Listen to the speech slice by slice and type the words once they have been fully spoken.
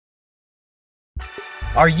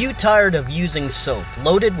Are you tired of using soap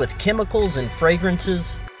loaded with chemicals and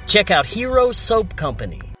fragrances? Check out Hero Soap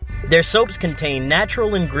Company. Their soaps contain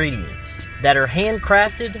natural ingredients that are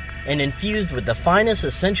handcrafted and infused with the finest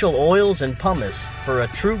essential oils and pumice for a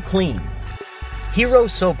true clean. Hero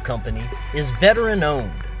Soap Company is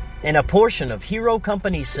veteran-owned, and a portion of Hero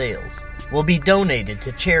Company sales will be donated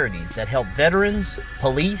to charities that help veterans,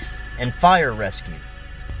 police, and fire rescue.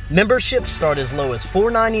 Memberships start as low as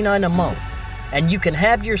 $4.99 a month, and you can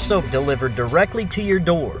have your soap delivered directly to your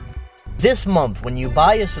door. This month, when you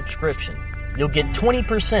buy a subscription, you'll get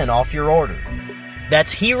 20% off your order.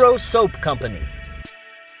 That's Hero Soap Company.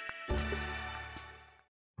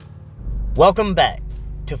 Welcome back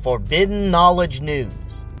to Forbidden Knowledge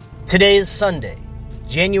News. Today is Sunday,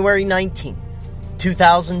 January 19th,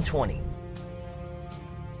 2020.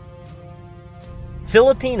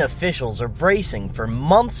 Philippine officials are bracing for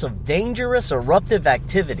months of dangerous eruptive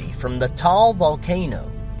activity from the Taal volcano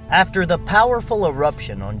after the powerful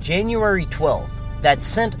eruption on January 12th that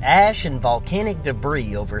sent ash and volcanic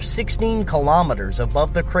debris over 16 kilometers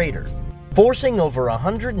above the crater, forcing over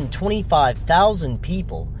 125,000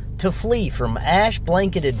 people to flee from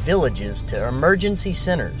ash-blanketed villages to emergency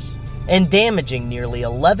centers, and damaging nearly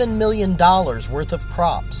 $11 million worth of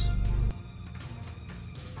crops.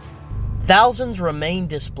 Thousands remain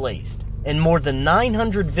displaced, and more than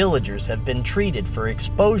 900 villagers have been treated for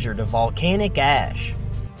exposure to volcanic ash.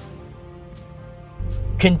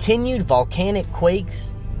 Continued volcanic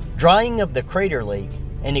quakes, drying of the crater lake,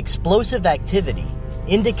 and explosive activity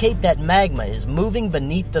indicate that magma is moving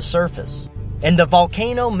beneath the surface, and the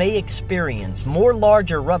volcano may experience more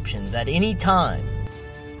large eruptions at any time.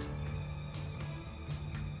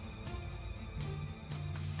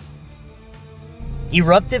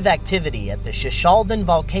 Eruptive activity at the Shishaldin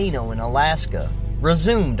volcano in Alaska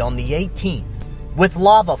resumed on the 18th, with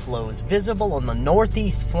lava flows visible on the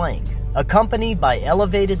northeast flank, accompanied by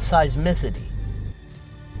elevated seismicity.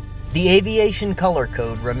 The aviation color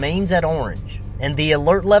code remains at orange, and the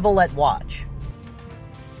alert level at watch.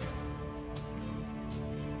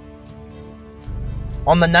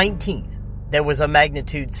 On the 19th, there was a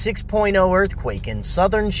magnitude 6.0 earthquake in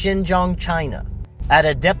southern Xinjiang, China, at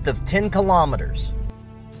a depth of 10 kilometers.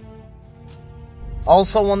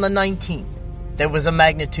 Also on the 19th, there was a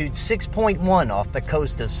magnitude 6.1 off the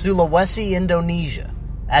coast of Sulawesi, Indonesia,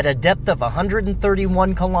 at a depth of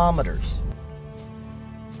 131 kilometers.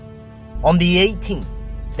 On the 18th,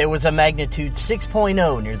 there was a magnitude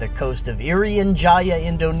 6.0 near the coast of Irian Jaya,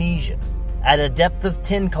 Indonesia, at a depth of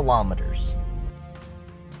 10 kilometers.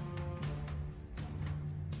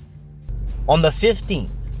 On the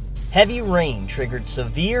 15th, heavy rain triggered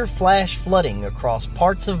severe flash flooding across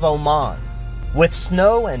parts of Oman, with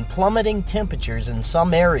snow and plummeting temperatures in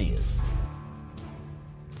some areas.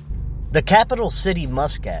 The capital city,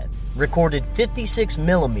 Muscat, recorded 56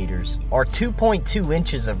 millimeters or 2.2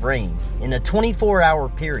 inches of rain in a 24-hour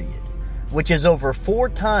period, which is over 4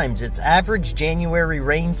 times its average January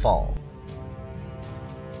rainfall.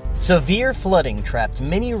 Severe flooding trapped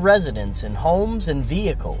many residents in homes and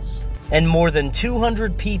vehicles, and more than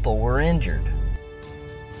 200 people were injured.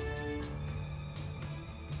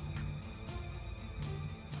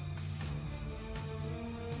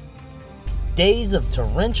 Days of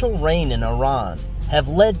torrential rain in Iran have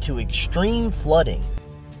led to extreme flooding.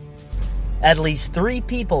 At least 3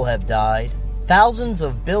 people have died, thousands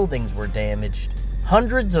of buildings were damaged,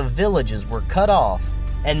 hundreds of villages were cut off,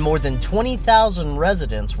 and more than 20,000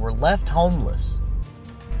 residents were left homeless.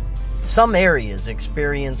 Some areas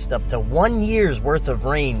experienced up to 1 year's worth of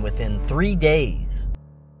rain within 3 days.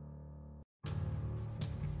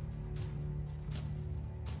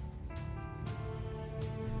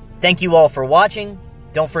 Thank you all for watching.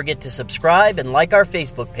 Don't forget to subscribe and like our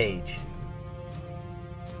Facebook page.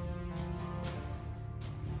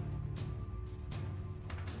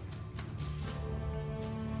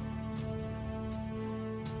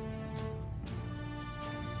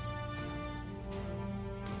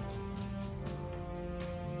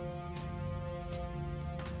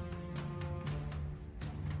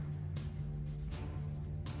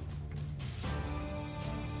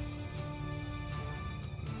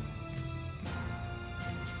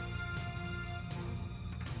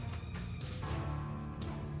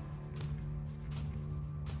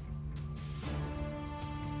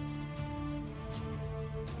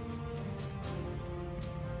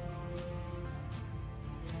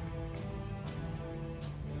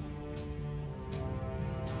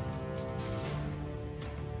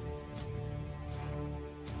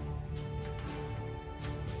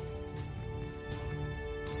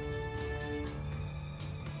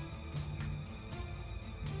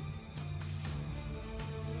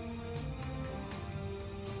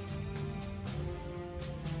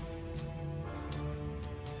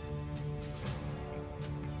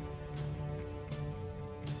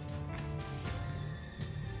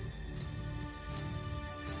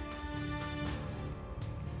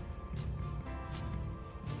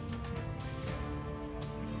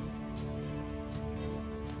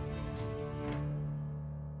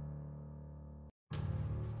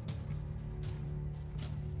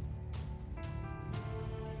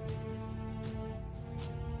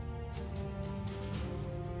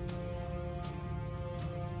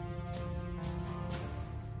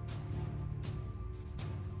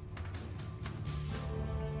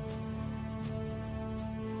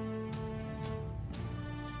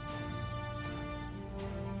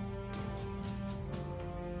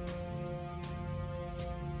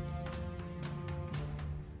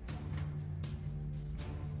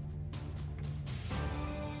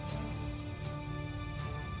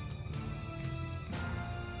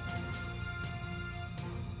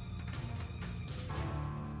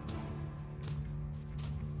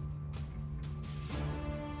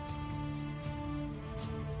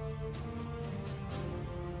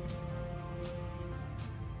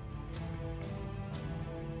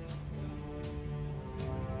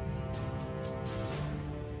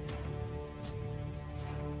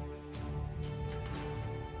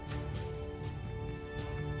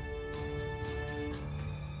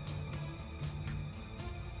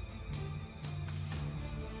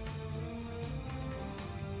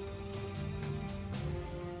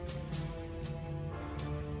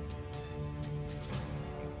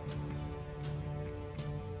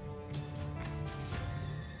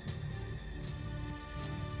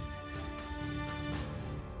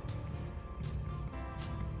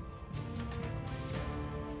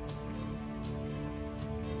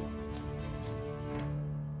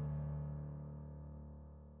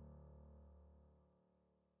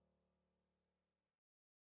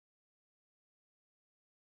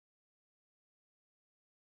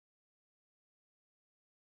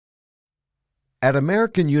 At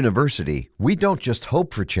American University, we don't just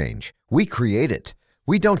hope for change, we create it.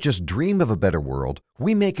 We don't just dream of a better world,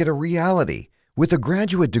 we make it a reality. With a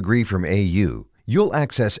graduate degree from AU, you'll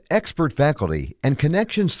access expert faculty and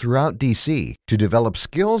connections throughout DC to develop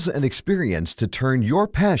skills and experience to turn your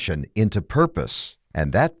passion into purpose.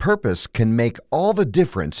 And that purpose can make all the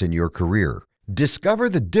difference in your career. Discover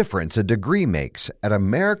the difference a degree makes at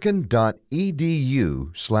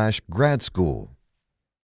american.edu/grad school.